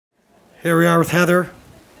Here we are with Heather.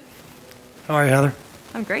 How are you, Heather?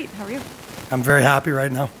 I'm great. How are you? I'm very happy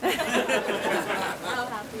right now.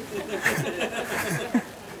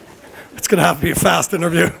 It's going to have to be a fast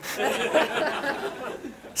interview.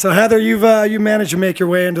 So, Heather, you managed to make your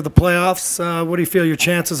way into the playoffs. What do you feel your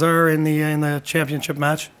chances are in the championship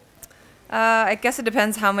match? I guess it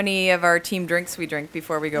depends how many of our team drinks we drink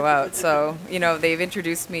before we go out. So, they've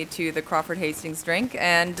introduced me to the Crawford Hastings drink,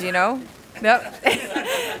 and,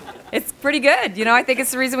 it's pretty good. I think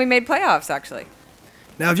it's the reason we made playoffs, actually.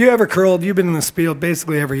 Now, have you ever curled? You've been in the Spiel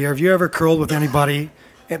basically every year. Have you ever curled with anybody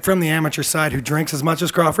from the amateur side who drinks as much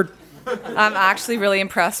as Crawford? I'm actually really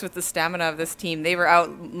impressed with the stamina of this team. They were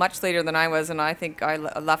out much later than I was, and I think I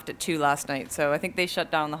left at 2 last night. So I think they shut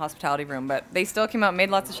down the hospitality room, but they still came out and made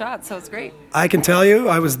lots of shots, so it's great. I can tell you,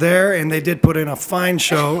 I was there, and they did put in a fine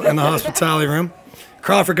show in the hospitality room.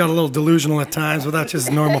 Crawford got a little delusional at times, but that's just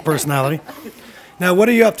normal personality. Now, what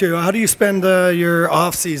are you up to? How do you spend your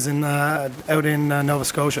off-season out in Nova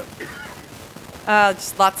Scotia?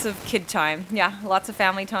 Just lots of kid time. Yeah, lots of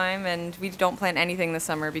family time, and we don't plan anything this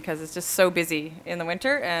summer because it's just so busy in the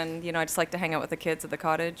winter. And I just like to hang out with the kids at the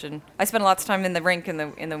cottage, and I spend lots of time in the rink in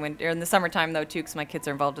the winter, in the summertime though too, because my kids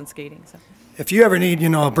are involved in skating. So, if you ever need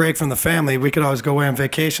a break from the family, we could always go away on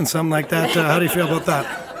vacation, something like that. How do you feel about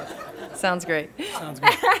that? Sounds great. Sounds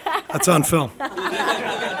good. That's on film.